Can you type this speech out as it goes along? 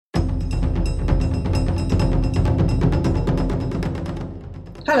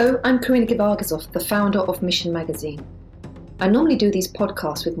Hello, I'm Karina Givargazov, the founder of Mission Magazine. I normally do these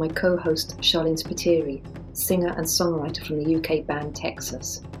podcasts with my co-host Charlene Spiteri, singer and songwriter from the UK band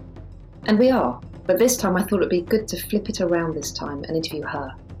Texas. And we are, but this time I thought it'd be good to flip it around this time and interview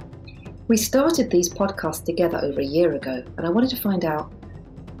her. We started these podcasts together over a year ago, and I wanted to find out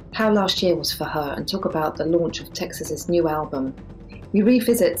how last year was for her and talk about the launch of Texas's new album. We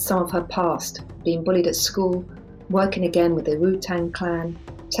revisit some of her past, being bullied at school, working again with the Wu-Tang Clan,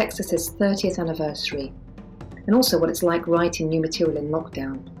 Texas's 30th anniversary, and also what it's like writing new material in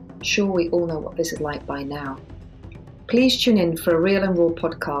lockdown. Sure, we all know what this is like by now. Please tune in for a real and raw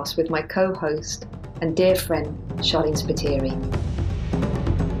podcast with my co-host and dear friend, Charlene Spiteri.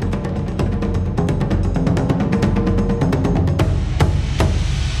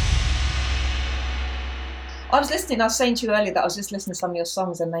 I was saying to you earlier that I was just listening to some of your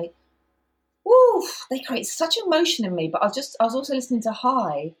songs and they create such emotion in me. But I was also listening to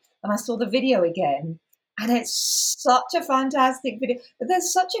High and I saw the video again and it's such a fantastic video. But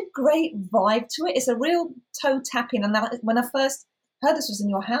there's such a great vibe to it. It's a real toe tapping. And when I first heard this was in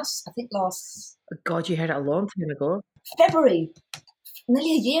your house, I think last... God, you heard it a long time ago. February,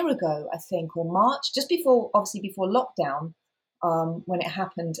 nearly a year ago, I think, or March, just before lockdown. When it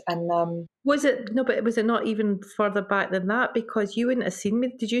happened, and was it not even further back than that? Because you wouldn't have seen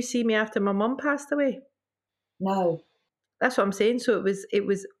me. Did you see me after my mum passed away? No, that's what I'm saying. So it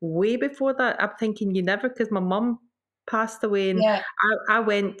was way before that. I'm thinking you never, because my mum passed away, and yeah. I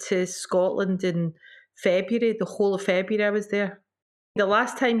went to Scotland in February. The whole of February, I was there. The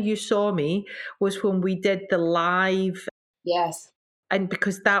last time you saw me was when we did the live. Yes, and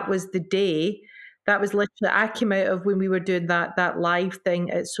because that was the day. That was literally, I came out of when we were doing that live thing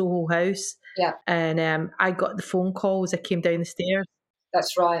at Soho House. Yeah. And I got the phone call as I came down the stairs.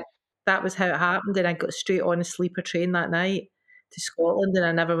 That's right. That was how it happened. And I got straight on a sleeper train that night to Scotland and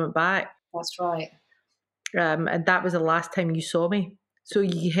I never went back. That's right. And that was the last time you saw me. So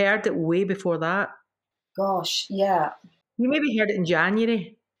you heard it way before that. Gosh, yeah. You maybe heard it in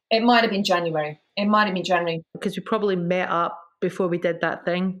January. It might have been January. Because we probably met up before we did that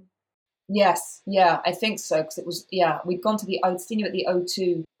thing. Yes, yeah, I think so, because it was, we'd gone to I'd seen you at the O2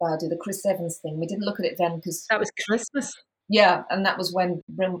 do the Chris Evans thing. We didn't look at it then because... That was Christmas. Yeah, and that was when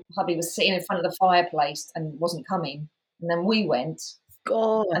hubby was sitting in front of the fireplace and wasn't coming. And then we went.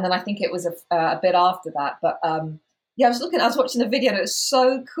 God. And then I think it was a bit after that. But I was watching the video and it was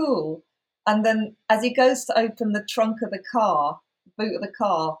so cool. And then as he goes to open the trunk of the car, the boot of the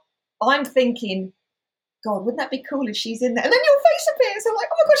car, I'm thinking... God, wouldn't that be cool if she's in there? And then your face appears. I'm like,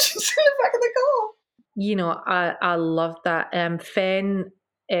 oh my God, she's in the back of the car. You know, I love that. Fen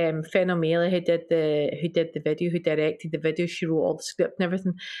O'Malley, who did the video, who directed the video, she wrote all the script and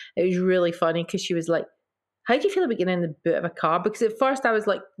everything. It was really funny because she was like, how do you feel about getting in the boot of a car? Because at first I was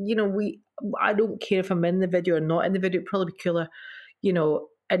like, I don't care if I'm in the video or not in the video, it'd probably be cooler,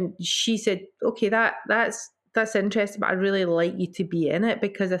 and she said, okay, that's interesting, but I'd really like you to be in it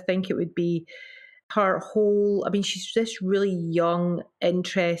because I think it would be her whole, she's this really young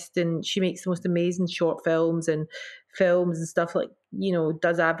interest and she makes the most amazing short films and stuff, like,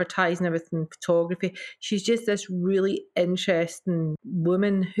 does advertising, everything, photography. She's just this really interesting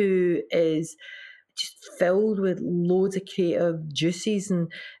woman who is just filled with loads of creative juices. And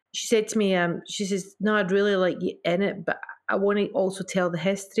she said to me, she says, no, I'd really like you in it, but I want to also tell the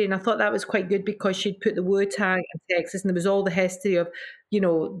history. And I thought that was quite good because she'd put the Wu-Tang in Texas and there was all the history of,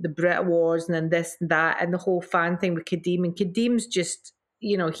 the Brit Awards and then this and that and the whole fan thing with Kadeem. And Kadeem's just,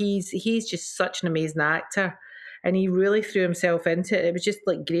 he's just such an amazing actor. And he really threw himself into it. It was just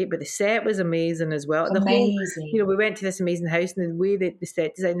like great, but the set was amazing as well. Amazing. The whole, we went to this amazing house and the way that the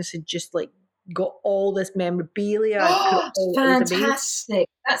set designers had just like got all this memorabilia. Fantastic.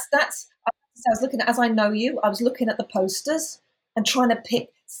 That's I was looking at, as I know you, I was looking at the posters and trying to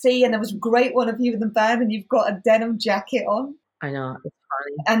and there was a great one of you in the band and you've got a denim jacket on. I know, it's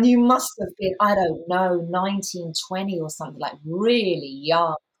funny. And you must have been, I don't know, 19, 20 or something, like really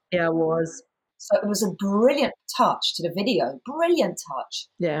young. Yeah, I was. So it was a brilliant touch to the video. Brilliant touch.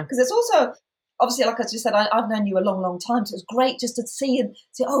 Yeah. Because it's also, obviously, like I just said, I've known you a long, long time. So it was great just to see and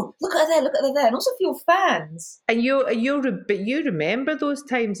say, oh, look at her there. And also for your fans. And but you remember those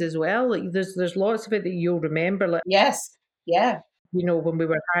times as well. Like there's lots of it that you'll remember. Like, yes. Yeah. When we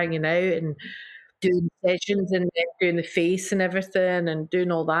were hanging out and doing sessions and then doing the face and everything and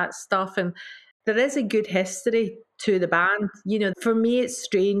doing all that stuff. And there is a good history to the band. For me, it's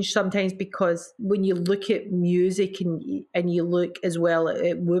strange sometimes because when you look at music and you look as well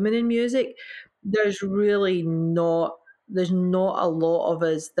at women in music, there's really not a lot of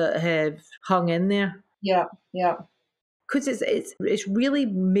us that have hung in there. Yeah, yeah. because it's really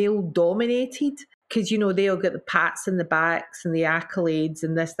male dominated. Because they'll get the pats and the backs and the accolades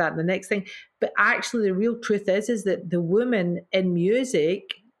and this, that, and the next thing. But actually, the real truth is that the women in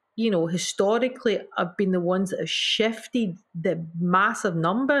music, historically, have been the ones that have shifted the massive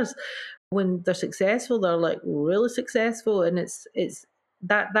numbers. When they're successful, they're like really successful, and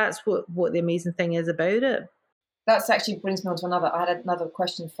that's what the amazing thing is about it. That actually brings me on to I had another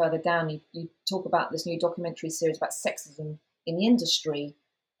question further down. You talk about this new documentary series about sexism in the industry,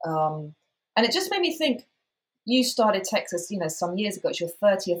 and it just made me think. You started Texas, some years ago. It's your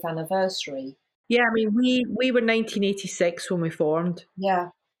 30th anniversary. Yeah, I mean, we were 1986 when we formed. Yeah,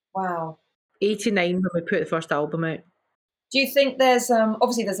 wow. 89 when we put the first album out. Do you think there's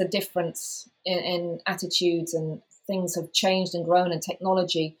obviously there's a difference in attitudes and things have changed and grown in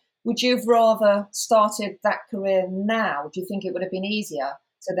technology? Would you have rather started that career now? Do you think it would have been easier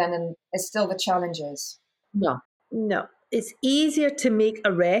to then, and it's still the challenges? No. It's easier to make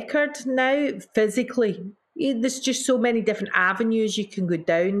a record now physically. There's just so many different avenues you can go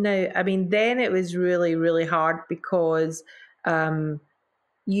down now. I mean, then it was really, really hard because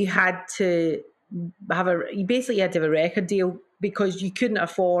you had to you basically had to have a record deal because you couldn't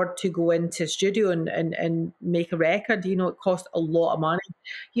afford to go into a studio and make a record. It cost a lot of money.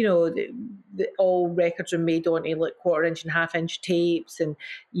 All records are made onto like 1/4-inch and 1/2-inch tapes, and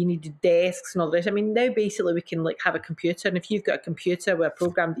you needed desks and all this. I mean, now basically we can like have a computer, and if you've got a computer with a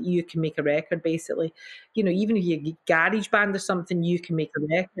program that you can make a record, basically, even if you get GarageBand or something, you can make a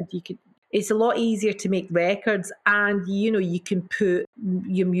record. It's a lot easier to make records, and you can put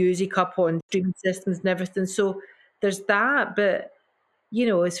your music up on streaming systems and everything. So there's that. But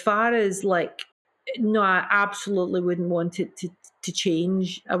as far as like, no, I absolutely wouldn't want it to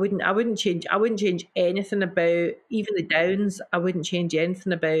change. I wouldn't change anything about even the downs. I wouldn't change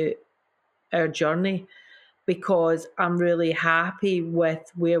anything about our journey because I'm really happy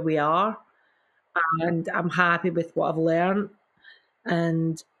with where we are, and I'm happy with what I've learned.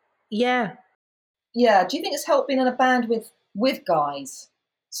 And yeah. Yeah. Do you think it's helped being in a band with guys?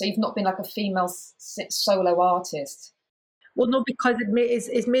 So you've not been like a female solo artist? Well, no, because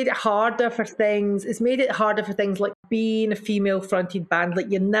it's made it harder for things. It's made it harder for things like being a female-fronted band.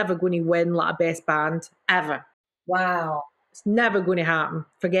 Like, you're never going to win like a best band ever. Wow. It's never going to happen.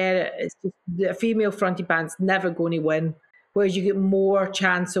 Forget it. It's just a female-fronted band's never going to win. Whereas you get more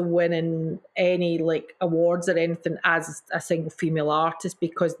chance of winning any like awards or anything as a single female artist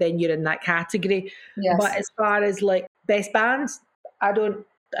because then you're in that category. Yes. But as far as like best bands, I don't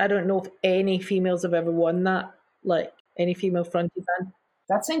know if any females have ever won that. Like any female fronted band.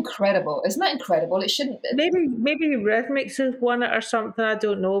 That's incredible. Isn't that incredible? It shouldn't be. Maybe Rhythmics has won it or something. I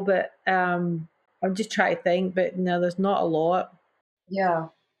don't know, but I'm just trying to think. But no, there's not a lot. Yeah.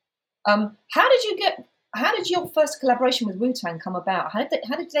 How did your first collaboration with Wu-Tang come about? How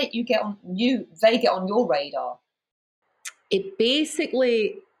did they get on your radar? It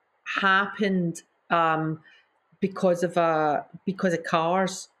basically happened because of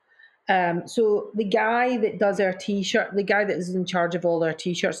Cars. So the guy that does our T-shirt, the guy that is in charge of all our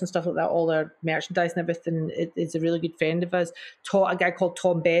T-shirts and stuff like that, all our merchandise and everything, is a really good friend of us. A guy called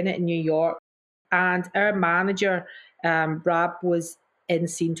Tom Bennett in New York, and our manager Rab was in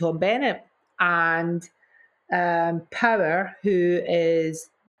seeing Tom Bennett, and Power, who is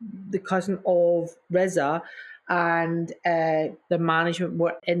the cousin of RZA, and the management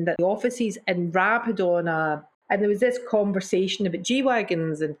were in the offices, and Rab had on and there was this conversation about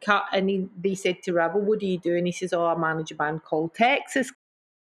G-Wagons and they said to Rab, well, what do you do? And he says, I manage a band called Texas.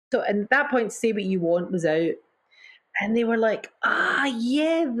 So at that point, Say What You Want was out. And they were like,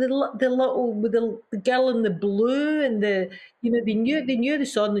 yeah, the little with the girl in the blue, and they knew the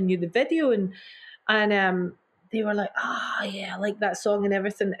song, they knew the video, and they were like, yeah, I like that song and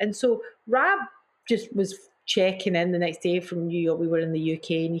everything. And so Rab just was checking in the next day from New York. We were in the UK,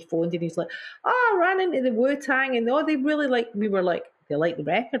 and he phoned and he's like, I ran into the Wu-Tang, and they really like. We were like, they like the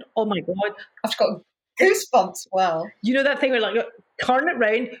record. Oh my god, I've got goosebumps. Wow, that thing where like turn it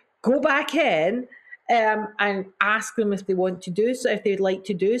round, go back in. And ask them if they want to do so, if they'd like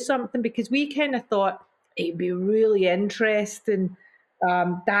to do something, because we kind of thought it'd be really interesting.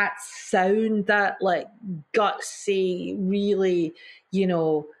 That sound, that like gutsy, really,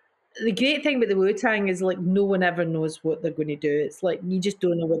 the great thing about the Wu-Tang is like no one ever knows what they're going to do. It's like you just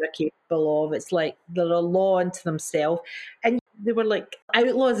don't know what they're capable of. It's like they're a law unto themselves, and they were like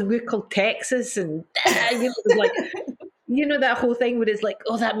outlaws, and we're called Texas, and it was like. That whole thing where it's like,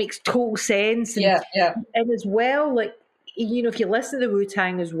 that makes total sense. And, yeah. And as well, like, if you listen to the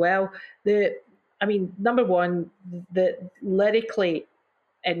Wu-Tang as well, number one, the lyrically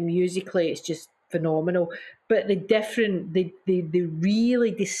and musically, it's just phenomenal. But the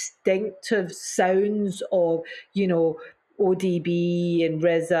really distinctive sounds of, ODB and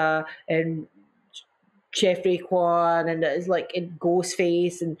RZA and Chef Raekwon, and it's like in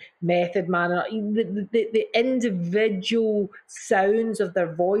Ghostface and Method Man, and the individual sounds of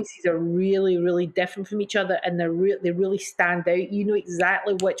their voices are really, really different from each other, and they really stand out. You know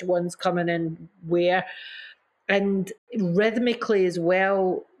exactly which one's coming in where, and rhythmically as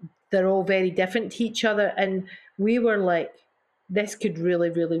well, they're all very different to each other. And we were like, this could really,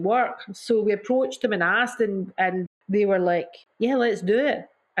 really work. So we approached them and asked, and they were like, yeah, let's do it.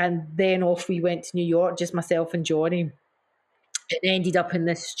 And then off we went to New York, just myself and Johnny. It ended up in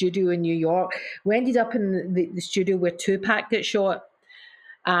this studio in New York. We ended up in the studio where Tupac got shot,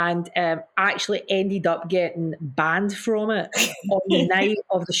 and actually ended up getting banned from it on the night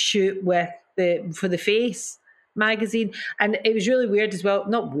of the shoot with for the Face magazine. And it was really weird as well.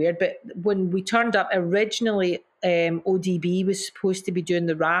 Not weird, but when we turned up originally, ODB was supposed to be doing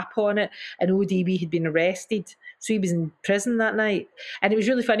the rap on it, and ODB had been arrested, so he was in prison that night. And it was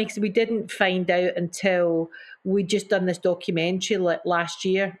really funny because we didn't find out until we'd just done this documentary like last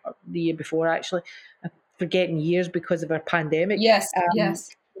year, or the year before actually, forgetting years because of our pandemic. Yes,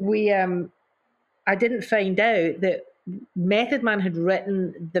 yes. I didn't find out that Method Man had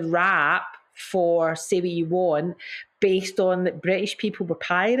written the rap for Say What You Want based on that British people were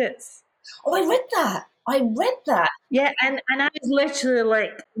pirates. Oh, I read that. Yeah, and I was literally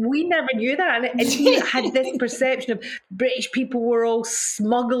like, we never knew that. And he had this perception of British people were all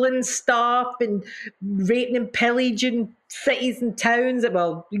smuggling stuff and raping and pillaging cities and towns.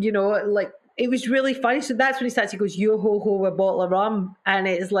 Well, like, it was really funny. So that's when he starts, he goes, yo ho ho, a bottle of rum. And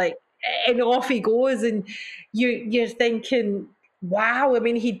it's like, and off he goes. And you're thinking, wow. I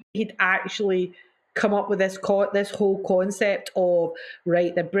mean, he'd actually come up with this whole concept of,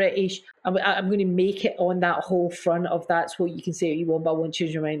 right, the British, I'm going to make it on that whole front of that's what you can say what you want, but I won't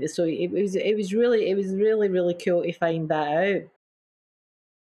change your mind. So it was really, really cool to find that out.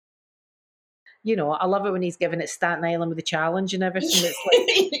 I love it when he's giving it Staten Island with the challenge and everything. It's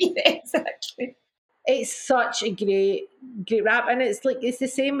like, exactly. It's such a great rap, and it's like it's the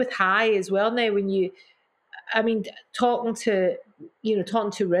same with High as well. Now, talking to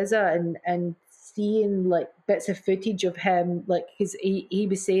RZA and seeing like bits of footage of him, like because he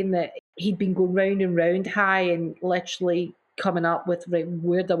was saying that he'd been going round and round High and literally coming up with, right,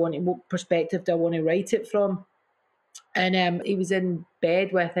 what perspective do I want to write it from, and he was in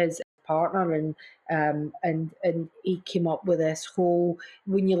bed with his partner, and he came up with this whole,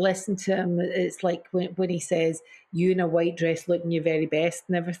 when you listen to him, it's like when he says, you in a white dress looking your very best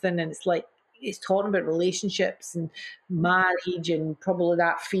and everything, and it's like he's talking about relationships and marriage and probably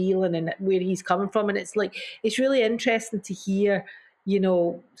that feeling and where he's coming from. And it's like, it's really interesting to hear,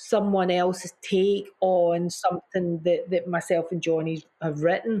 someone else's take on something that myself and Johnny have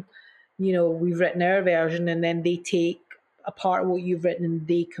written. We've written our version, and then they take a part of what you've written and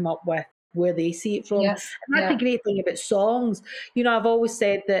they come up with where they see it from. Yes, and that's the great thing about songs. I've always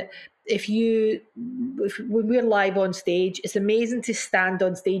said that when we're live on stage, it's amazing to stand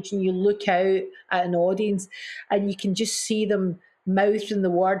on stage and you look out at an audience and you can just see them mouthing the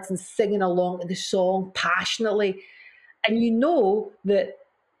words and singing along to the song passionately. And you know that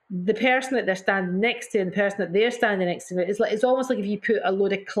the person that they're standing next to and the person that they're standing next to, it's almost like if you put a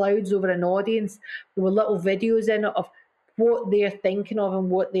load of clouds over an audience with little videos in it of what they're thinking of and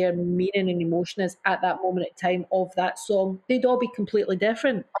what their meaning and emotion is at that moment in time of that song. They'd all be completely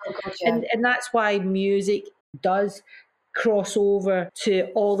different. Oh, God, yeah. And that's why music does cross over to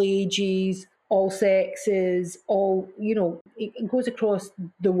all ages, all sexes, it goes across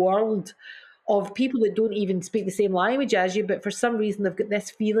the world of people that don't even speak the same language as you, but for some reason they've got this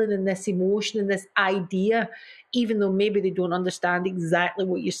feeling and this emotion and this idea, even though maybe they don't understand exactly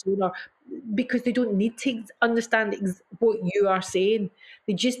what you're saying, or because they don't need to understand what you are saying.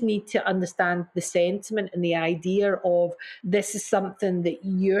 They just need to understand the sentiment and the idea of this is something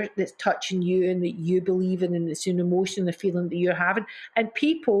that's touching you and that you believe in, and it's an emotion, the feeling that you're having. And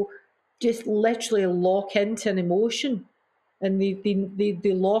people just literally lock into an emotion, and they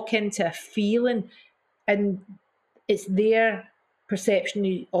lock into a feeling, and it's their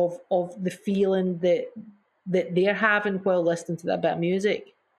perception of the feeling that they're having while listening to that bit of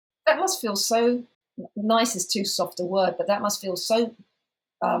music. That must feel so nice, is too soft a word, but that must feel so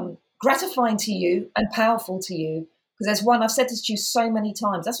gratifying to you and powerful to you. Because there's one, I've said this to you so many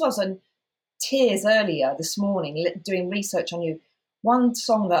times. That's why I was in tears earlier this morning doing research on you. One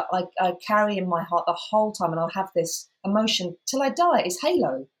song that I carry in my heart the whole time, and I'll have this emotion till I die, is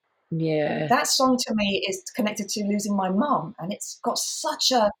Halo. Yeah. That song to me is connected to losing my mum, and it's got such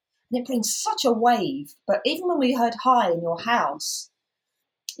a it brings such a wave. But even when we heard High in your house,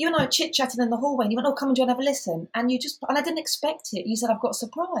 you and I were chit-chatting in the hallway, and you went, oh, come and do you want to have a listen? And I didn't expect it. You said, I've got a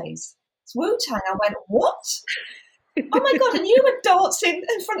surprise. It's Wu-Tang. I went, what? Oh my God, and you were dancing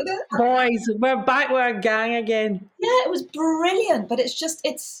in front of the... Boys, we're back with our gang again. Yeah, it was brilliant, but it's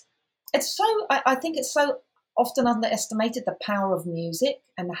so, I think it's so often underestimated, the power of music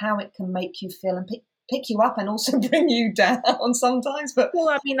and how it can make you feel and pick you up and also bring you down sometimes. But well,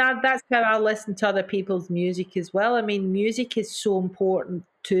 I mean, that's how I listen to other people's music as well. I mean, music is so important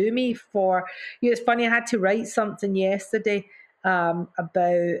to me. It's funny, I had to write something yesterday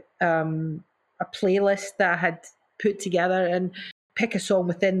about a playlist that I had put together and pick a song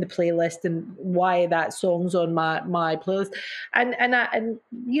within the playlist and why that song's on my playlist. And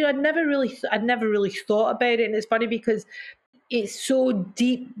I'd never really thought about it. And it's funny because it's so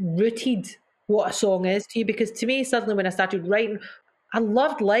deep rooted what a song is to you, because to me, suddenly when I started writing, I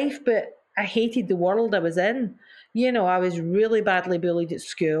loved life, but I hated the world I was in. I was really badly bullied at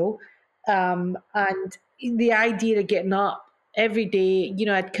school. And the idea of getting up every day,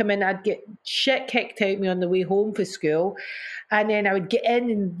 I'd come in, I'd get shit kicked out of me on the way home from school. And then I would get in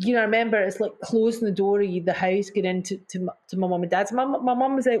and, I remember it's like closing the door of the house, get into to my mum and dad's. My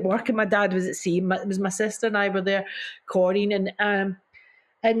mum was out working, my dad was at sea. It was my sister and I were there cording, and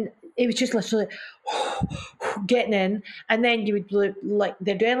it was just literally getting in, and then you would like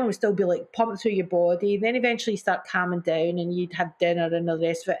the adrenaline would still be like pumping through your body, and then eventually you start calming down and you'd have dinner and the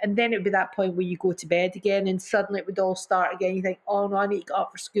rest of it, and then it would be that point where you go to bed again and suddenly it would all start again. You think, oh no, I need to get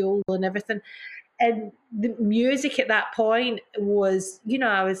up for school and everything. And the music at that point was,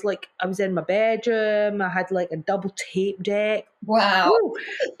 I was in my bedroom, I had like a double tape deck. Wow.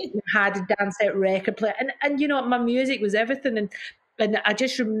 Had a dance out record player, and my music was everything. And I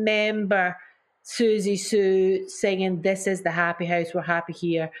just remember Susie Sue singing, "This is the happy house, we're happy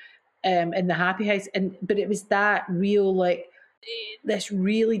here," in the happy house. But it was that real, like, this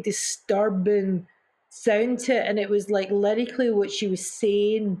really disturbing sound to it. And it was like lyrically what she was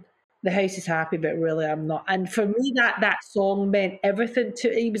saying, the house is happy, but really I'm not. And for me, that song meant everything to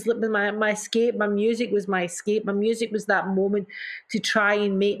it. Was my escape. My music was my escape. My music was that moment to try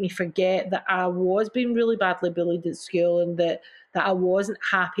and make me forget that I was being really badly bullied at school, and that I wasn't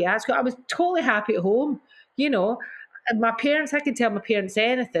happy at school. I was totally happy at home, And my parents, I could tell my parents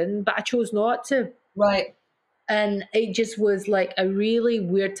anything, but I chose not to. Right. And it just was like a really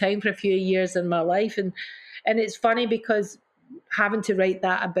weird time for a few years in my life. And it's funny because having to write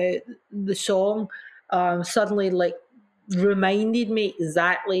that about the song suddenly like reminded me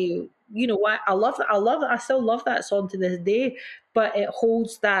exactly, what I still love that song to this day, but it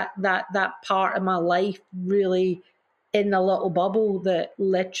holds that part of my life really in a little bubble that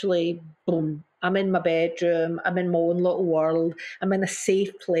literally, boom, I'm in my bedroom, I'm in my own little world, I'm in a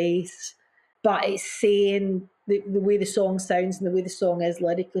safe place. But it's saying the way the song sounds and the way the song is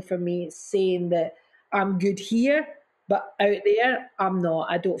lyrically, for me, it's saying that I'm good here, but out there, I'm not.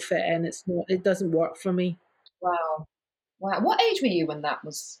 I don't fit in. It's not. It doesn't work for me. Wow. What age were you when that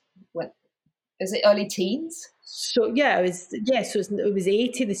was? Is it early teens? So yeah, it was. Yeah, so it was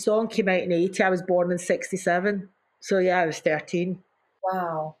 80. The song came out in 80. I was born in 67. So yeah, I was 13.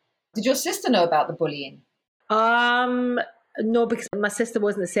 Wow. Did your sister know about the bullying? No, because my sister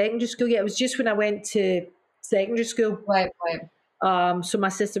wasn't at secondary school yet. It was just when I went to secondary school. Right. So my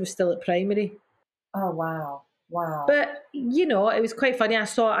sister was still at primary. Oh wow. But it was quite funny. I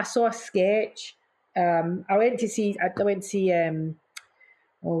saw a sketch. I went to see.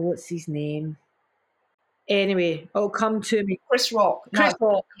 What's his name? Anyway, it'll come to me. Chris Rock.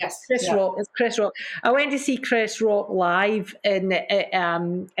 Rock. Yes. Rock. It's Chris Rock. I went to see Chris Rock live in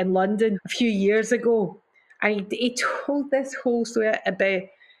London a few years ago, and he told this whole story about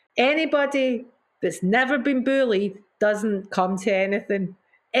anybody that's never been bullied doesn't come to anything.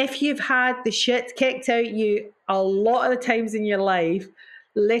 If you've had the shit kicked out you a lot of the times in your life,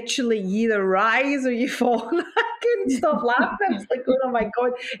 literally you either rise or you fall. I couldn't stop laughing. I was like, oh my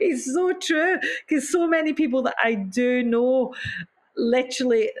God, it's so true. Because so many people that I do know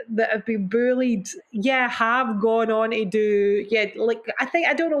literally that have been bullied, have gone on to do,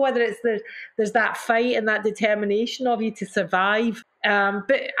 I don't know whether it's there's that fight and that determination of you to survive.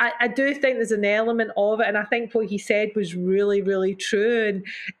 But I do think there's an element of it, and I think what he said was really, really true, and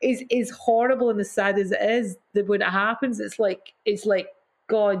is horrible and as sad as it is, that when it happens, it's like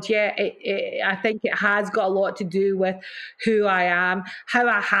God, yeah, I think it has got a lot to do with who I am, how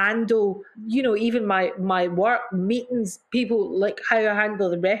I handle, even my work meetings, people, like how I handle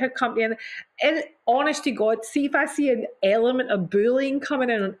the record company. And honest to God, see if I see an element of bullying coming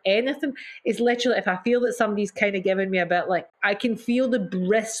in on anything, it's literally if I feel that somebody's kind of giving me a bit, like I can feel the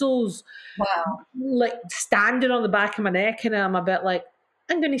bristles Wow. like standing on the back of my neck, and I'm a bit like,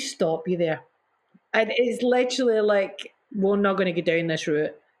 I'm going to stop you there. And it's literally like, we're not going to go down this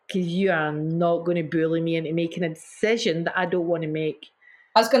route because you are not going to bully me into making a decision that I don't want to make.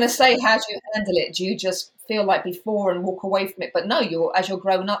 I was going to say, how do you handle it? Do you just feel like before and walk away from it? But no, as you're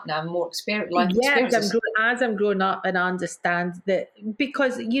growing up now, more life experiences. As I'm growing up and I understand that,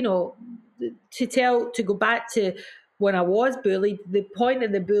 because, to go back to when I was bullied, the point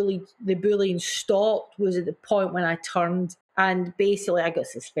of the bullying stopped was at the point when I turned. And basically, I got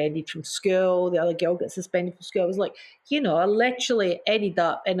suspended from school. The other girl got suspended from school. I was like, I literally ended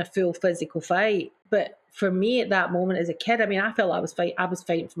up in a full physical fight. But for me at that moment as a kid, I mean, I felt I was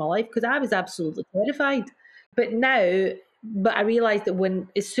fighting for my life because I was absolutely terrified. But I realised that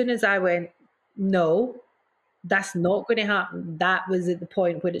as soon as I went, no, that's not going to happen, that was at the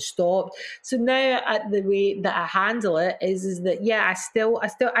point where it stopped. So now the way that I handle it is that, yeah,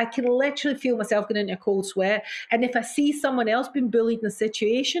 I can literally feel myself going into a cold sweat. And if I see someone else being bullied in a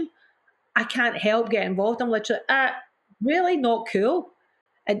situation, I can't help get involved. I'm literally, really not cool.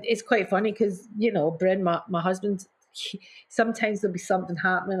 And it's quite funny because, Bryn, my husband, sometimes there'll be something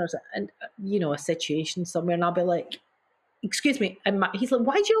happening a situation somewhere, and I'll be like, excuse me. And he's like,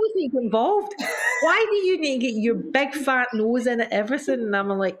 why do you always need to get involved? Why do you need to get your big fat nose in at everything? And I'm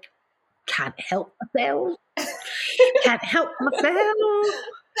like, can't help myself. Can't help myself.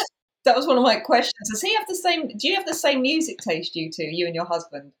 That was one of my questions. Do you have the same music taste, you and your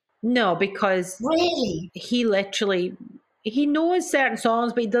husband? No, because really, he knows certain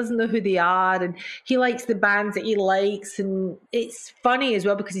songs, but he doesn't know who they are, and he likes the bands that he likes. And it's funny as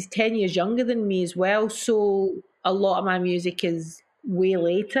well because he's 10 years younger than me as well, so a lot of my music is way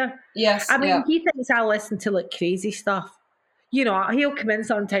later. Yes. I mean, He thinks I listen to like crazy stuff. He'll come in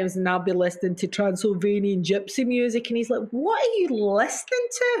sometimes and I'll be listening to Transylvanian gypsy music, and he's like, what are you listening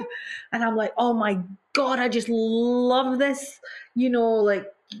to? And I'm like, oh my God, I just love this,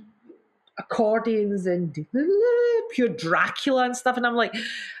 like accordions and pure Dracula and stuff. And I'm like,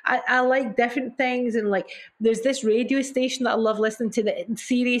 I like different things. And like, there's this radio station that I love listening to that,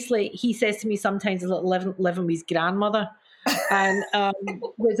 seriously, he says to me sometimes, it's like living with his grandmother. And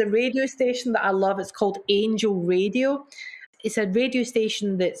there's a radio station that I love. It's called Angel Radio. It's a radio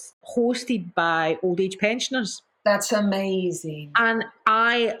station that's hosted by old age pensioners. That's amazing. And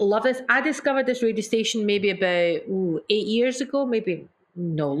I love this. I discovered this radio station maybe about 8 years ago, maybe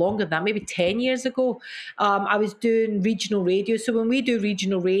no longer than that, maybe 10 years ago. I was doing regional radio. So when we do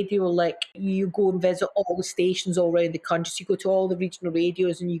regional radio, like you go and visit all the stations all around the country. So you go to all the regional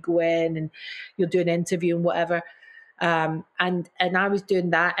radios and you go in and you'll do an interview and whatever. And I was doing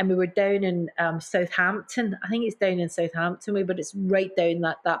that, and we were down in Southampton. I think it's down in Southampton way, but it's right down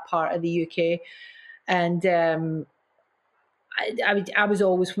that part of the UK. And I was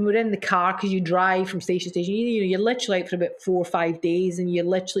always, when we were in the car, because you drive from station to station, you're literally out for about 4 or 5 days, and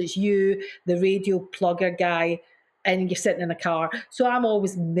it's you, the radio plugger guy, and you're sitting in a car. So I'm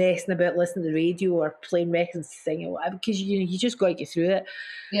always messing about listening to the radio or playing records and singing or whatever, because you just got to get through it.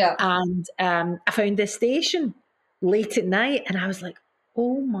 Yeah. And I found this station late at night, and I was like,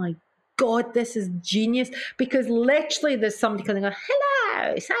 oh my God, this is genius. Because literally there's somebody coming on,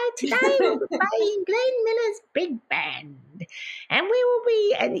 hello, so today we'll be playing Glenn Miller's Big Band, and we will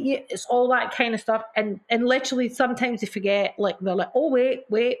be, and it's all that kind of stuff. And literally sometimes they forget, like they're like, oh wait,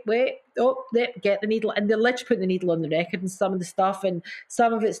 oh, get the needle, and they're literally putting the needle on the record and some of the stuff, and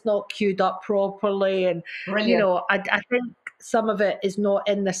some of it's not queued up properly. And brilliant. I think some of it is not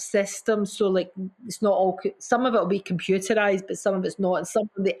in the system, so like it's not all. Some of it will be computerized, but some of it's not, and some of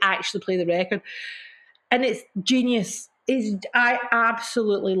them they actually play the record, and it's genius. I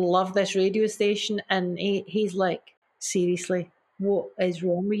absolutely love this radio station, and he's like, seriously, what is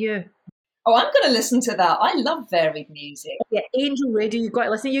wrong with you? Oh, I'm going to listen to that. I love varied music. Yeah, Angel Radio, you've got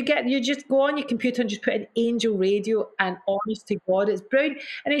to listen. You just go on your computer and just put in Angel Radio, and honest to God, it's brilliant.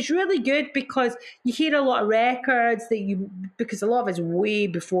 And it's really good because you hear a lot of records because a lot of it's way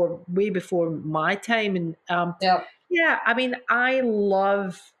before my time. And yeah, I mean, I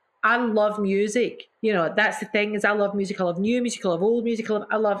love music. That's the thing, is I love music. I love new music. I love old music.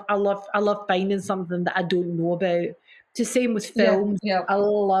 I love finding something that I don't know about. It's the same with films. Yeah. I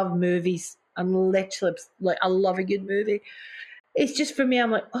love movies. I'm literally like, I love a good movie. it's just for me,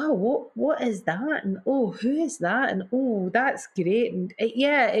 I'm like, oh, what is that? And oh, who is that? And oh, that's great. And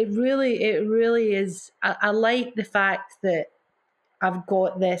it really is. I like the fact that I've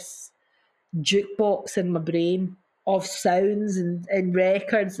got this jukebox in my brain of sounds and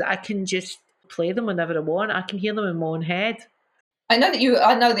records that I can just play them whenever I want. I can hear them in my own head. I know that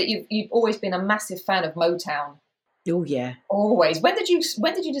you've always been a massive fan of Motown. Oh yeah. Always. When did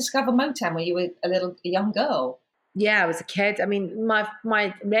you discover Motown? When you were a young girl? Yeah, I was a kid. I mean, my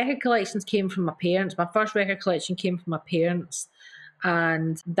record collections came from my parents. My first record collection came from my parents,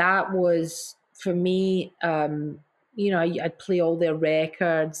 and that was for me. I'd play all their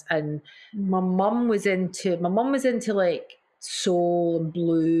records, and my mum was into like soul and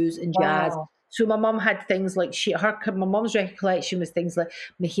blues and jazz. Wow. So my mum had things like my mum's record collection was things like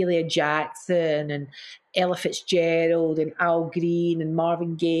Mahalia Jackson and Ella Fitzgerald and Al Green and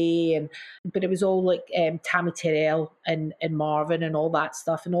Marvin Gaye, but it was all like Tammy Terrell and Marvin and all that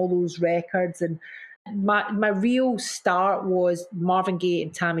stuff and all those records. And my real start was Marvin Gaye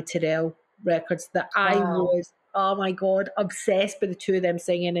and Tammy Terrell records that I was, oh my God, obsessed with the two of them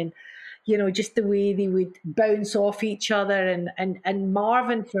singing, and just the way they would bounce off each other. And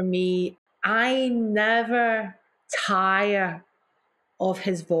Marvin, for me, I never tire of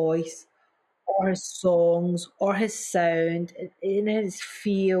his voice or his songs or his sound in his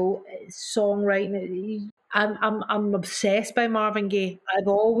feel, his songwriting. I'm obsessed by Marvin Gaye. I've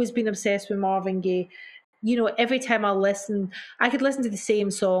always been obsessed with Marvin Gaye. Every time I could listen to the same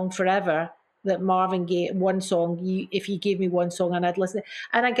song forever. That Marvin Gaye, one song, if you gave me one song and I'd listen,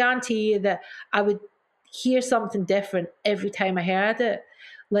 and I guarantee you that I would hear something different every time I heard it.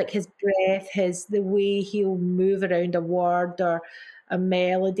 Like his breath, the way he'll move around a word or a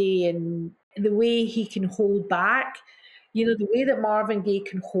melody, and the way he can hold back. The way that Marvin Gaye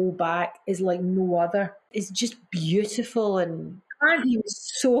can hold back is like no other. It's just beautiful, and he was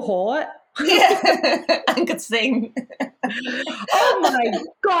so hot. Yeah, I could sing. Oh my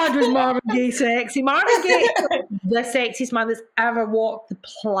God, was Marvin Gaye sexy? Marvin Gaye is the sexiest man that's ever walked the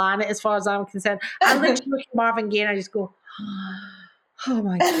planet, as far as I'm concerned. I literally look at Marvin Gaye and I just go, oh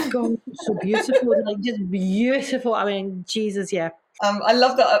my God, so beautiful, like just beautiful. I mean, Jesus, yeah. I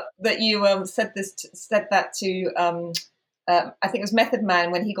love that you said that to I think it was Method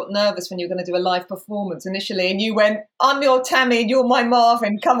Man when he got nervous when you were going to do a live performance initially, and you went, "I'm your Tammy, and you're my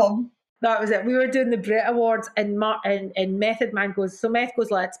Marvin. Come on." That was it. We were doing the Brit Awards, and Method Man goes. So Meth goes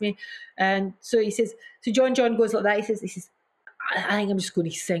like that to me, and so he says. So John goes like that. He says, I think I'm just going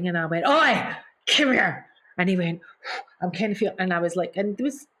to sing, and I went, "Oi, come here!" And he went, "I'm kind of feeling," and I was like, and there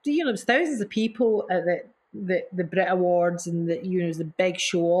was thousands of people at the Brit Awards, and it was the big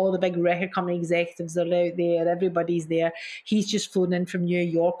show. All the big record company executives are out there. Everybody's there. He's just flown in from New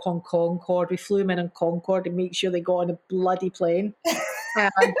York on Concorde. We flew him in on Concorde to make sure they got on a bloody plane.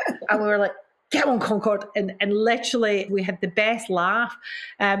 And we were like, "Get on Concorde," and literally we had the best laugh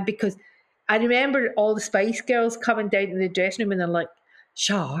because I remember all the Spice Girls coming down to the dressing room and they're like,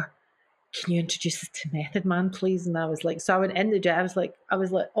 "Shar, can you introduce us to Method Man, please?" And I was like, so I went in the dress. I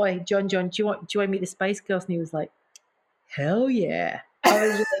was like, "Oi, John, do you want to meet the Spice Girls?" And he was like, "Hell yeah!"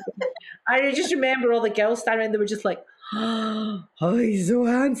 I just remember all the girls standing around. They were just like, "Oh, he's so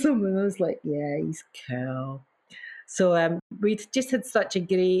handsome," and I was like, "Yeah, he's cool." So we just had such a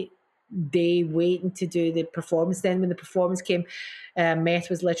great day waiting to do the performance. Then when the performance came, Meth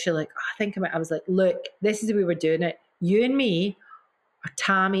was literally like, I was like, "Look, this is the way we're doing it. You and me are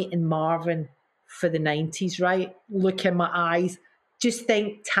Tammy and Marvin for the 90s, right? Look in my eyes. Just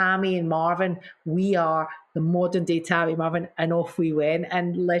think Tammy and Marvin. We are the modern day Tammy and Marvin." And off we went.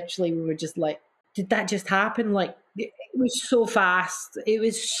 And literally we were just like, did that just happen? Like, it was so fast. It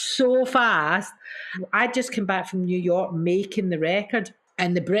was so fast. I'd just come back from New York making the record.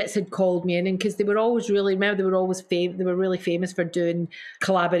 And the Brits had called me in, and because they were always really, remember, they were really famous for doing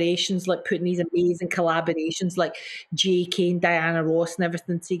collaborations, like putting these amazing collaborations, like J.K. and Diana Ross and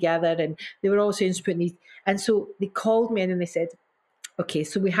everything together. And they were also putting these. And so they called me in and they said, "Okay,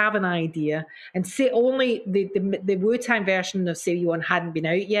 so we have an idea." And say only the Wu-Tang version of Say What You Want hadn't been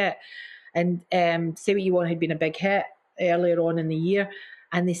out yet. And Say What You Want had been a big hit earlier on in the year.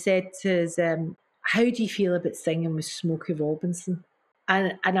 And they said to us, "How do you feel about singing with Smokey Robinson?"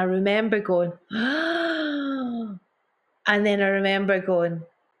 And I remember going, and then I remember going,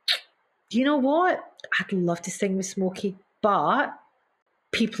 "You know what? I'd love to sing with Smokey, but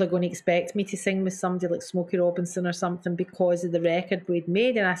people are going to expect me to sing with somebody like Smokey Robinson or something because of the record we'd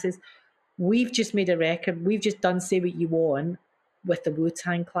made." And I says, "We've just made a record. We've just done Say What You Want with the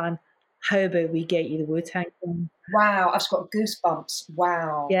Wu-Tang Clan. How about we get you the Wu-Tang Clan?" Wow, I've got goosebumps.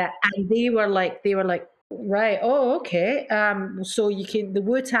 Wow. Yeah, and they were like, Right. Oh, okay. So you can the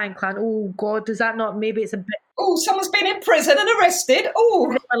Wu-Tang Clan. Oh God, does that not? Maybe it's a bit. Oh, someone's been in prison and arrested. Oh,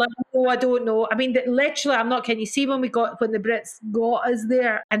 They were like, oh, I don't know. I mean, literally, I'm not kidding. You see, when the Brits got us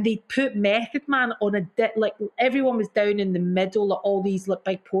there, and they put Method Man on like everyone was down in the middle of all these like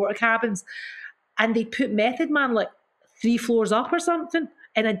big porta cabins, and they put Method Man like 3 floors up or something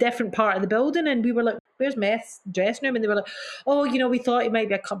in a different part of the building, and we were like, "Where's Meth's dressing room?" And they were like, "Oh, we thought it might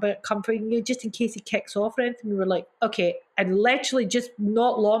be a bit comforting, just in case he kicks off or anything." We were like, "Okay." And literally, just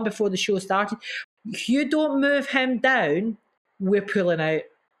not long before the show started, if you don't move him down, we're pulling out.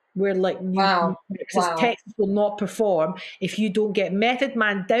 We're like, wow. Texas will not perform if you don't get Method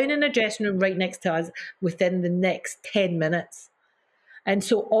Man down in a dressing room right next to us within the next 10 minutes. And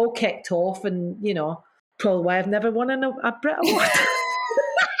so all kicked off, and probably why I've never won a Brit Award.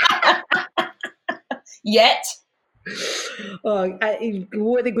 Yet. What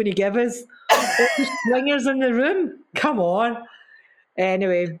are they going to give us? Swingers in the room? Come on.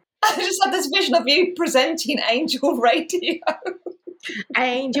 Anyway. I just had this vision of you presenting Angel Radio.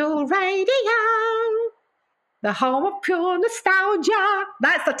 Angel Radio, the home of pure nostalgia.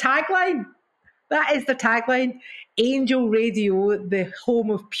 That's the tagline. That is the tagline. Angel Radio, the home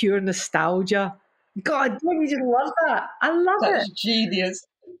of pure nostalgia. God, don't you just love that? I love That's it.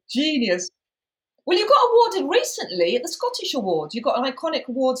 Genius. Well, you got awarded recently at the Scottish Awards. You got an iconic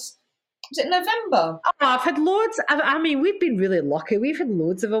awards. Was it November? Oh, I've had loads. I mean, we've been really lucky. We've had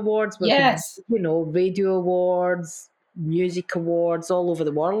loads of awards. Yes. Radio awards, music awards all over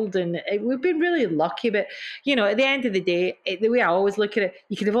the world, and we've been really lucky. But at the end of the day, the way I always look at it,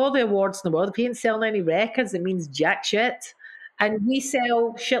 you can have all the awards in the world. If you ain't selling any records, it means jack shit. And we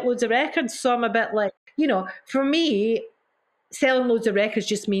sell shitloads of records, so I'm a bit like, for me, selling loads of records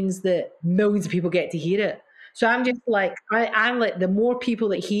just means that millions of people get to hear it. So I'm just like, I'm like, the more people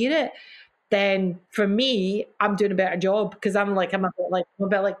that hear it, then for me, I'm doing a better job, because I'm a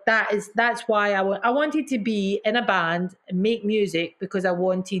bit like that's why I wanted to be in a band and make music, because I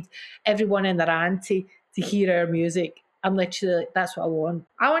wanted everyone in their auntie to hear our music. I'm literally, that's what I want.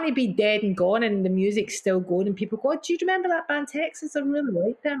 I want to be dead and gone and the music's still going and people go, do you remember that band Texas? I really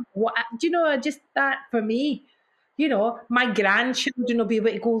like them. What, do you know, just that for me, my grandchildren will be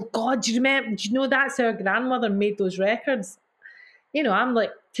able to go, God, do you know that's our grandmother made those records? I'm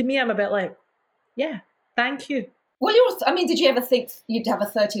like, to me, I'm a bit like, yeah, thank you. Well, did you ever think you'd have a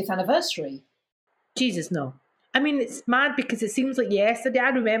 30th anniversary? Jesus, no. I mean, it's mad because it seems like yesterday. I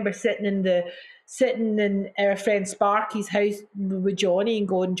remember sitting in our friend Sparky's house with Johnny and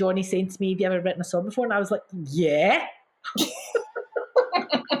going, Johnny saying to me, have you ever written a song before? And I was like, yeah.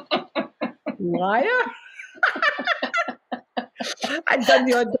 Liar. I'd done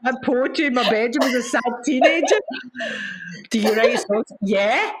the odd poetry in my bedroom as a sad teenager. Do you write songs?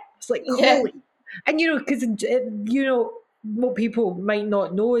 Yeah. It's like, holy. And, because, what people might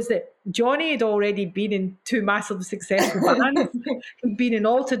not know is that Johnny had already been in 2 massively successful bands. He'd been in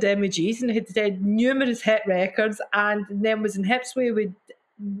Altered Images and had did numerous hit records, and then was in Hipsway with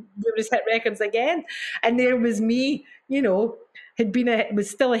numerous hit records again. And there was me, was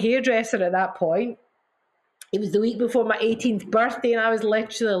still a hairdresser at that point. It was the week before my 18th birthday, and I was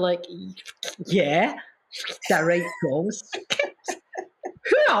literally like, yeah, that right songs.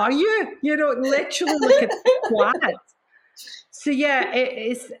 Who are you? Literally like a twat. So yeah,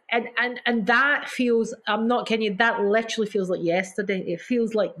 it's and that feels, I'm not kidding you, that literally feels like yesterday. It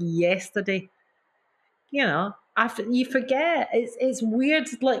feels like yesterday. After you forget. It's weird,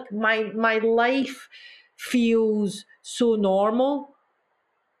 like my life feels so normal.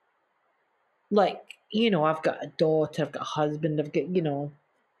 Like, I've got a daughter, I've got a husband, I've got, a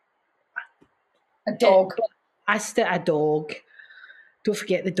dog. A dog. Don't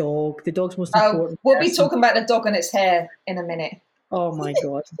forget the dog. The dog's most important. We'll be talking about the dog and its hair in a minute. Oh my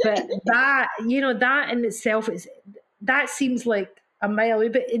God. But that, that in itself, that seems like a mile away.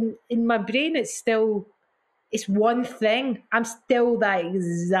 But in my brain, it's one thing. I'm still that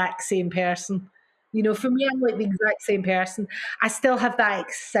exact same person. For me, I'm like the exact same person. I still have that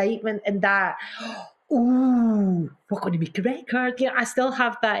excitement and that, ooh, we're going to make a record. I still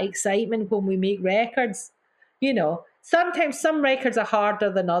have that excitement when we make records. Sometimes some records are harder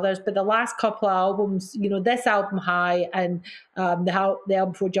than others, but the last couple of albums, this album High and the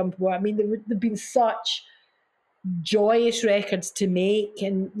album before Jump Away, I mean, they've been such joyous records to make,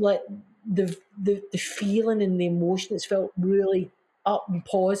 and like the feeling and the emotion, it's felt really up and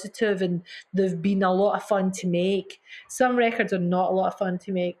positive, and they've been a lot of fun to make. Some records are not a lot of fun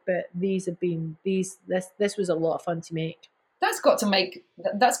to make, but this was a lot of fun to make. That's got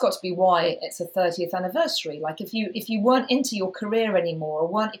to be why it's a 30th anniversary. Like if you weren't into your career anymore, or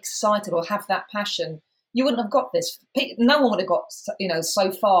weren't excited or have that passion you wouldn't have got this. No one would have got,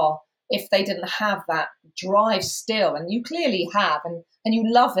 so far if they didn't have that drive still. And you clearly have, and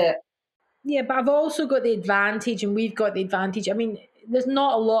you love it. Yeah, but I've also got the advantage, and we've got the advantage. I mean, there's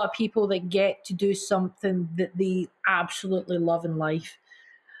not a lot of people that get to do something that they absolutely love in life.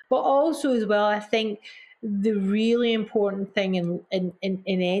 But also, as well, I think the really important thing in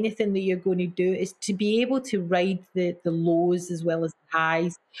anything that you're going to do is to be able to ride the lows as well as the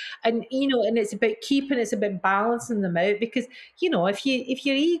highs. And, and it's about balancing them out, because, if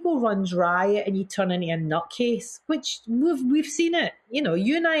your ego runs riot and you turn into a nutcase, which we've seen it,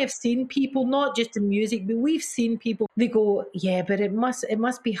 you and I have seen people, not just in music, but we've seen people, they go, yeah, but it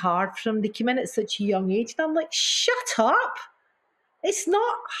must be hard for them. They come in at such a young age. And I'm like, shut up. It's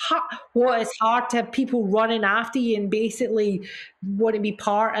not hard. Well, it's hard to have people running after you and basically want to be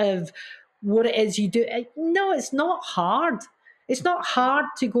part of what it is you do. No, it's not hard. It's not hard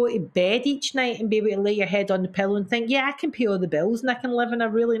to go to bed each night and be able to lay your head on the pillow and think, yeah, I can pay all the bills and I can live in a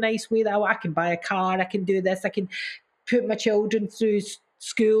really nice way. That I can buy a car, I can do this, I can put my children through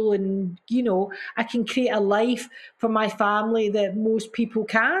school, and, I can create a life for my family that most people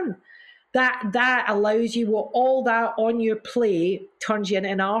can. That allows you, well, all that on your plate turns you into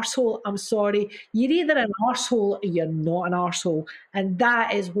an arsehole. I'm sorry. You're either an arsehole or you're not an arsehole. And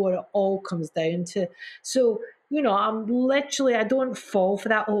that is what it all comes down to. So, I don't fall for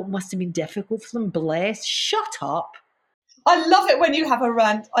that. Oh, it must have been difficult for them. Bless. Shut up. I love it when you have a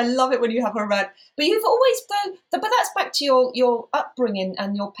rant. But you've always done, but that's back to your upbringing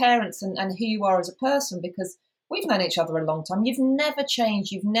and your parents and who you are as a person, because we've known each other a long time. You've never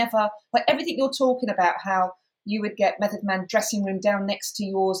changed. You've never, like everything you're talking about, how you would get Method Man dressing room down next to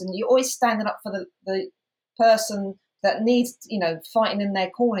yours, and you're always standing up for the person that needs, fighting in their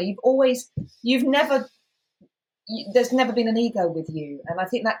corner. There's never been an ego with you. And I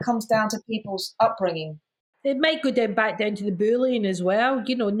think that comes down to people's upbringing. It might go back down to the bullying as well.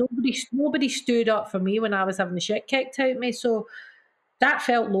 Nobody stood up for me when I was having the shit kicked out of me. So that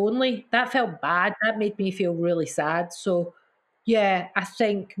felt lonely. That felt bad. That made me feel really sad. So, yeah, I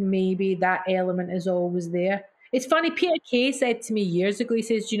think maybe that element is always there. It's funny, Peter Kay said to me years ago, he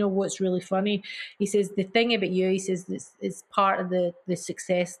says, what's really funny? He says, the thing about you, he says, this is part of the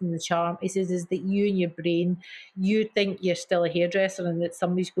success and the charm. He says, is that you in your brain, you think you're still a hairdresser and that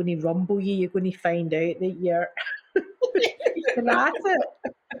somebody's going to rumble you. You're going to find out that you're at it.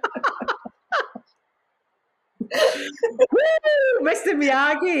 Woo! Mr.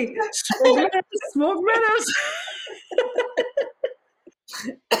 Miyagi! Smoke mirrors!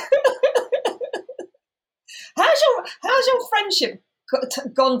 How's your friendship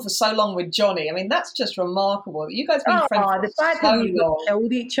gone for so long with Johnny? I mean, that's just remarkable. You guys have been friends the fact that we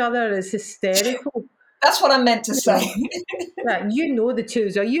killed each other is hysterical. That's what I meant to say. Yeah, the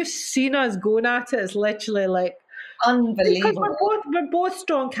two. So you've seen us going at it. It's literally like unbelievable. Because we're both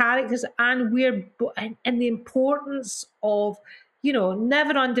strong characters, and and the importance of,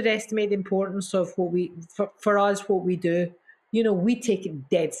 never underestimate the importance of what for us, what we do. We take it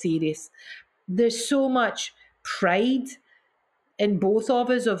dead serious. There's so much pride in both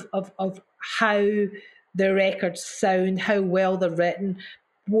of us of how the records sound, how well they're written,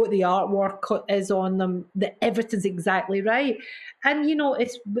 what the artwork is on them, that everything's exactly right. And,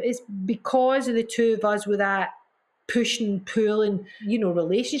 it's because of the two of us with that pushing, pulling,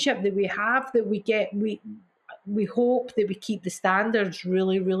 relationship that we have, that we hope that we keep the standards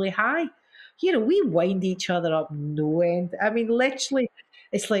really, really high. We wind each other up no end. I mean, literally,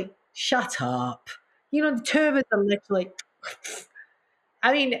 it's like, shut up. The two of us are literally like,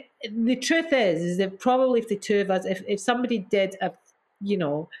 I mean, the truth is that probably if the two of us, if somebody did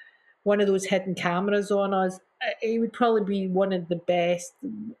one of those hidden cameras on us, it would probably be one of the best.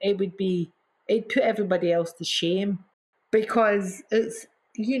 It'd put everybody else to shame, because it's,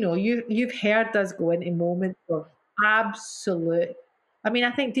 you've heard us go into moments of absolute. I mean,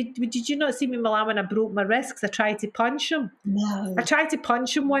 I think, did you not see me, Milan, when I broke my wrist because I tried to punch him? No. I tried to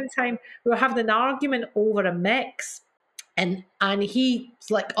punch him one time. We were having an argument over a mix. And he's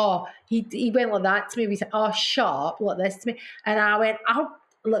like, oh, he went like that to me. We said, oh, shut up, like this to me. And I went, oh,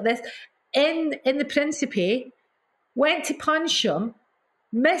 like this. In the Principe, went to punch him,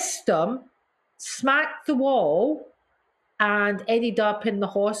 missed him, smacked the wall, and ended up in the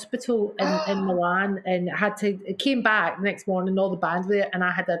hospital in Milan, and came back the next morning, all the band were there, and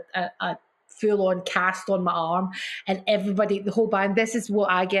I had a full-on cast on my arm, and everybody, the whole band, this is what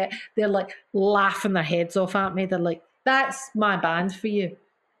I get, they're like laughing their heads off at me. They're like, that's my band for you.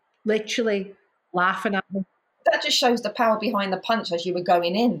 Literally laughing at me. That just shows the power behind the punch as you were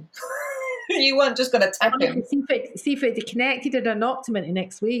going in. You weren't just going to tap him. See if it connected, and I knocked him into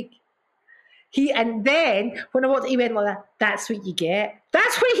next week. And then when I walked, he went like that. That's what you get.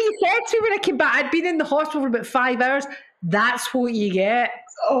 That's what he said to me when I came back. I'd been in the hospital for about 5 hours. That's what you get.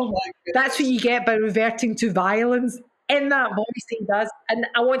 Oh my goodness. That's what you get by reverting to violence. In that voice, he does. And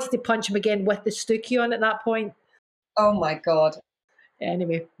I wanted to punch him again with the Stookie on at that point. Oh my God.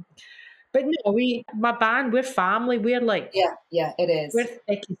 Anyway. But no, my band, we're family. We're like, yeah, it is. We're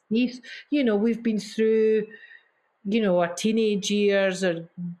thick as thieves. You know, we've been through, you know, our teenage years, our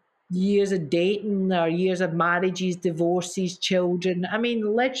years of dating, our years of marriages, divorces, children. I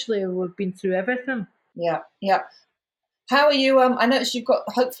mean, literally, we've been through everything. Yeah. How are you? I noticed you've got,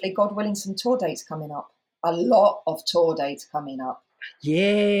 hopefully, God willing, some tour dates coming up. A lot of tour dates coming up.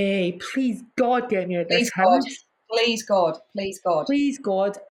 Yay! Please, God, get me out of this house. Please, God. Please, God. Please,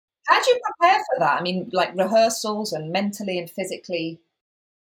 God. How do you prepare for that? I mean, like rehearsals and mentally and physically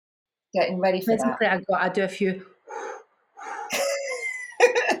getting ready for that. I do a few.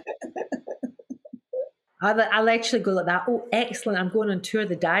 I'll actually go like that. Oh, excellent. I'm going on tour.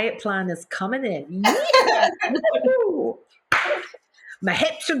 The diet plan is coming in. Yeah. My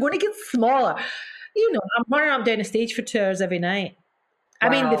hips are going to get smaller. You know, I'm running up down the stage for tours every night. Wow. I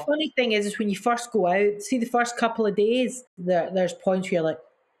mean, the funny thing is when you first go out, see the first couple of days, there's points where you're like,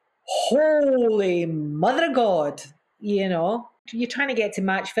 holy mother of God, you know, you're trying to get to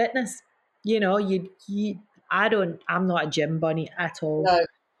match fitness. You know, I'm not a gym bunny at all.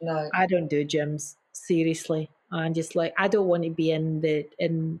 No. I don't do gyms, seriously. I'm just like, I don't want to be in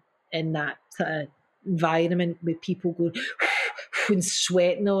that sort of environment with people going and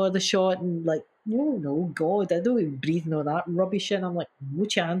sweating all the shot and like, oh no, God, I don't even breathe and all that rubbish. And I'm like, no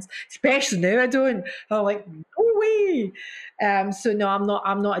chance. Especially now, I don't. I'm like, no way. So no, I'm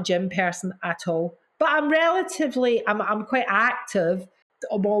not a gym person at all. But I'm quite active.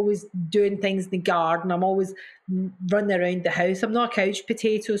 I'm always doing things in the garden. I'm always running around the house. I'm not a couch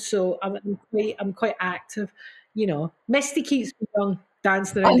potato, so I'm quite active. You know, Misty keeps me young,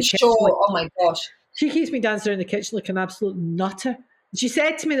 dancing around the kitchen. Oh my gosh. She keeps me dancing around the kitchen like an absolute nutter. She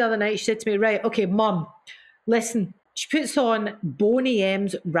said to me the other night, right, okay, Mum, listen. She puts on Boney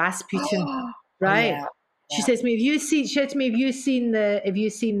M's Rasputin, right? Yeah. She says to me, have you seen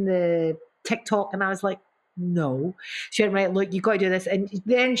the TikTok? And I was like, no. She went, right, look, you got to do this. And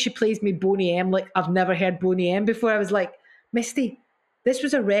then she plays me Boney M like I've never heard Boney M before. I was like, Misty, this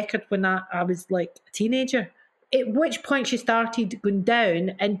was a record when I was like a teenager. At which point she started going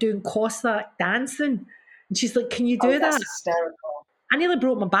down and doing Cossack dancing. And she's like, can you do that? That's hysterical. I nearly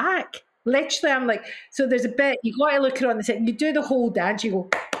broke my back. Literally, I'm like, so there's a bit, you got to look at it on the set. You do the whole dance, you go,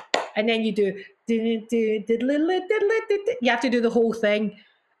 and then you do, you have to do the whole thing.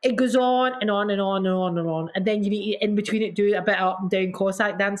 It goes on and on and on and on and on. And then you need to, in between it, do a bit up and down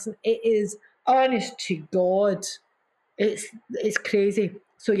Cossack dancing. It is, honest to God, it's crazy.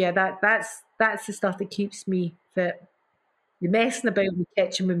 So yeah, that's the stuff that keeps me fit. You're messing about in the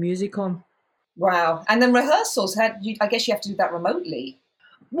kitchen with music on. Wow. And then rehearsals, I guess you have to do that remotely.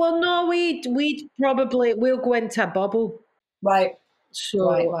 Well, no, we'll go into a bubble. Right.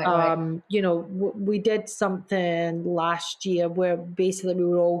 So, right. You know, we did something last year where basically we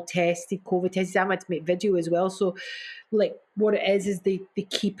were all tested, COVID tested. I had to make video as well. So, like, what it is they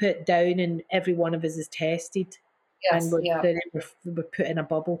keep it down and every one of us is tested. Yes, and we're put in a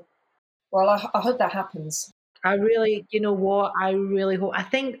bubble. Well, I hope that happens. I really, you know what? I really hope. I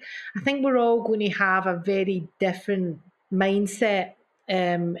think we're all going to have a very different mindset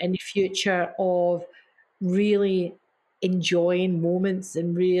in the future of really enjoying moments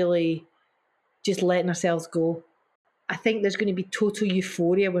and really just letting ourselves go. I think there's going to be total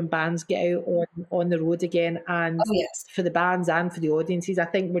euphoria when bands get out on the road again, and for the bands and for the audiences, I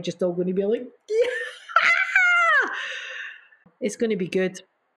think we're just all going to be like, yeah! It's going to be good.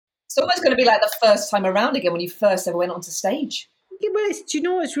 It's almost going to be like the first time around again when you first ever went onto stage. Yeah, well, do you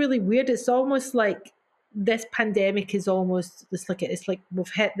know what's really weird? It's almost like this pandemic is almost it's like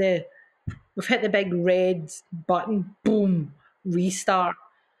we've hit the big red button, boom, restart.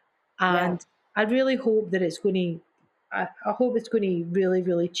 And I really hope that it's going to. I hope it's going to really,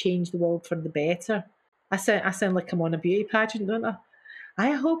 really change the world for the better. I sound like I'm on a beauty pageant, don't I?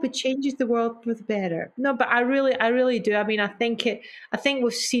 I hope it changes the world for the better. No, but I really do. I mean, I think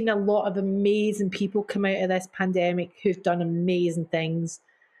we've seen a lot of amazing people come out of this pandemic who've done amazing things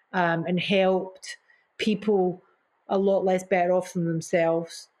and helped people a lot less better off than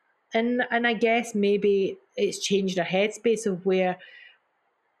themselves. And I guess maybe it's changed our headspace of where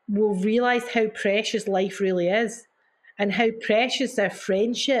we'll realise how precious life really is and how precious our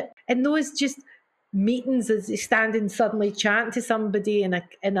friendship and those just meetings as you standing suddenly chatting to somebody in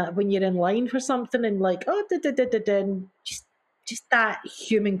a when you're in line for something and like and just just that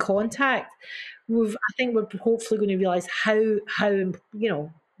human contact. I think we're hopefully going to realise how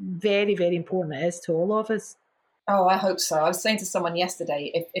very, very important it is to all of us. Oh, I hope so. I was saying to someone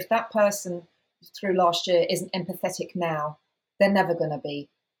yesterday, if that person through last year isn't empathetic now, they're never going to be.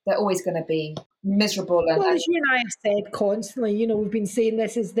 They're always going to be miserable. Well, as you and I have said constantly, we've been saying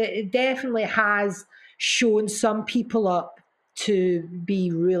this, is that it definitely has shown some people up to be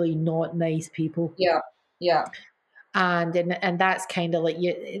really not nice people. Yeah. And that's kind of like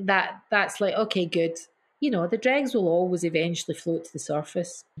that's like, okay, good. The dregs will always eventually float to the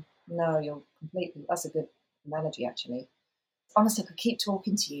surface. No, you're completely. That's a good analogy, actually. Honestly, I could keep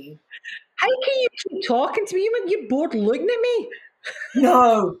talking to you. How can you keep talking to me? You're bored looking at me.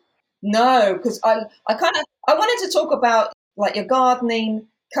 No, because I wanted to talk about like your gardening,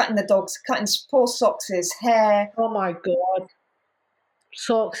 cutting poor Socks' hair. Oh my God,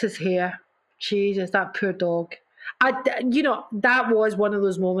 Socks' hair. Jesus, that poor dog. That was one of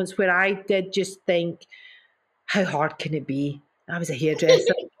those moments where I did just think, how hard can it be? I was a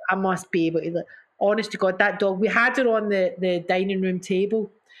hairdresser. I must be able to. Honest to God, that dog. We had her on the dining room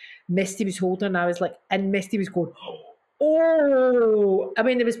table. Misty was holding her, and I was like, and Misty was going, oh. I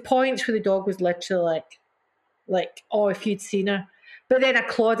mean, there was points where the dog was literally like, oh, if you'd seen her. But then I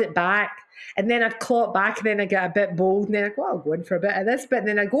clawed it back, and then I'd claw it back, and then I get a bit bold, and then I go, I'll go in for a bit of this bit, and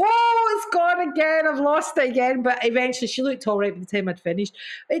then I go, oh, it's gone again, I've lost it again. But eventually she looked all right by the time I'd finished.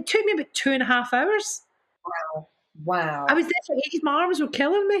 It took me about 2.5 hours. Wow. I was there for ages, my arms were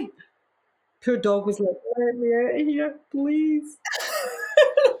killing me. Poor dog was like, let me out of here, please.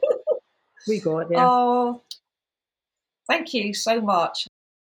 We got there. Oh, thank you so much.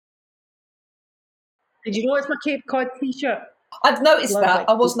 Did you know it's my Cape Cod t-shirt? I've noticed that.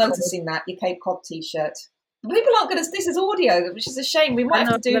 I was noticing that, your Cape Cod t-shirt. People aren't going to, this is audio, which is a shame. We might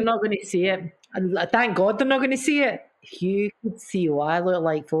have to do... They're not going to see it. And thank God they're not going to see it. If you could see what I look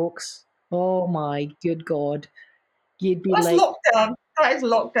like, folks. Oh my good God. You'd be That's like... lockdown. That is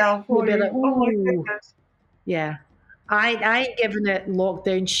lockdown for you. Like, oh my goodness. Yeah. I ain't giving it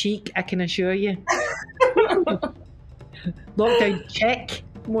lockdown chic, I can assure you. Lockdown chic,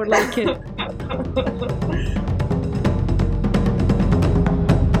 more like it.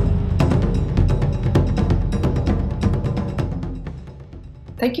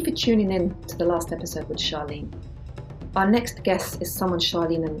 Thank you for tuning in to the last episode with Charlene. Our next guest is someone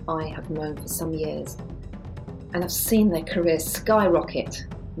Charlene and I have known for some years and have seen their careers skyrocket.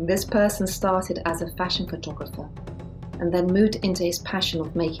 This person started as a fashion photographer and then moved into his passion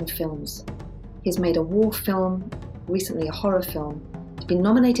of making films. He's made a war film, recently a horror film. He's been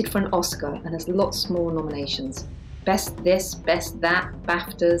nominated for an Oscar and has lots more nominations. Best this, best that,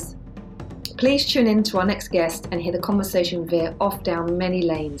 BAFTAs. Please tune in to our next guest and hear the conversation veer off down many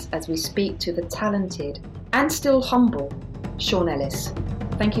lanes as we speak to the talented and still humble Sean Ellis.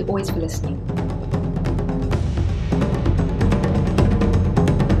 Thank you always for listening.